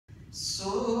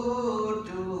So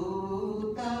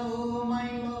do thou, my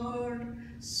Lord,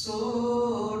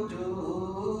 so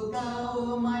do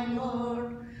thou, my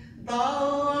Lord.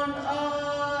 Thou and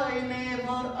I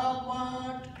never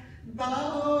apart,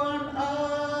 thou and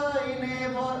I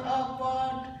never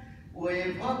apart.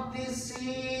 Wave of the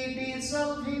sea,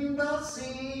 dissolve in the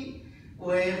sea.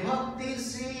 Wave of the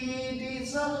sea,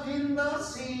 dissolve in the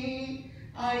sea.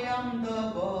 I am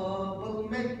the bubble,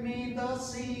 make me the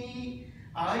sea.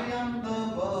 I am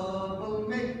the bubble,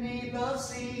 make me the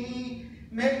sea.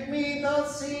 Make me the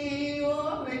sea,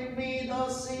 oh, make me the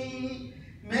sea.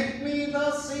 Make me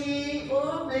the sea,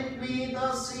 oh, make me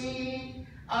the sea.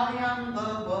 I am the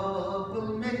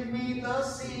bubble, make me the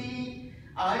sea.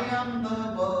 I am the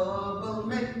bubble,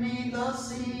 make me the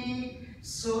sea.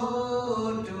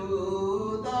 So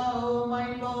do thou,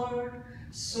 my Lord,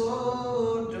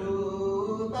 so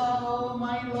do thou,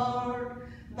 my Lord.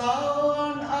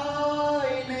 Thou and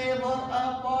I never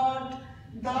apart,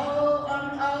 thou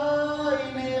and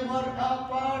I never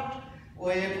apart.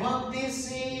 Wave of the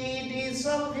sea,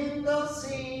 dissolve in the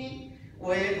sea.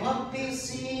 Wave of the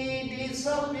sea,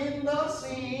 dissolve in the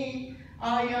sea.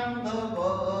 I am the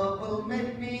bubble,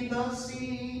 make me the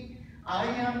sea. I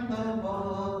am the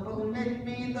bubble, make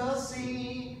me the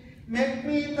sea. Make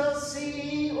me the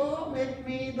sea, oh, make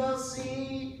me the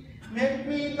sea. Make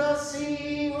me the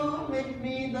sea, oh, make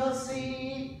me the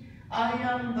sea. I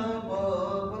am the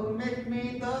bubble, make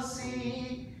me the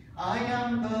sea. I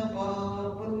am the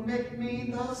bubble, make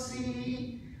me the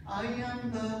sea. I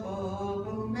am the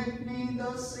bubble, make me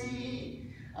the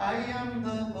sea. I am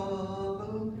the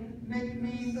bubble, make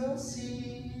me the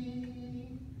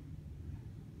sea.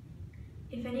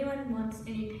 If anyone wants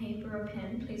any paper or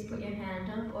pen, please put your hand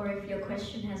up, or if your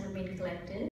question hasn't been collected.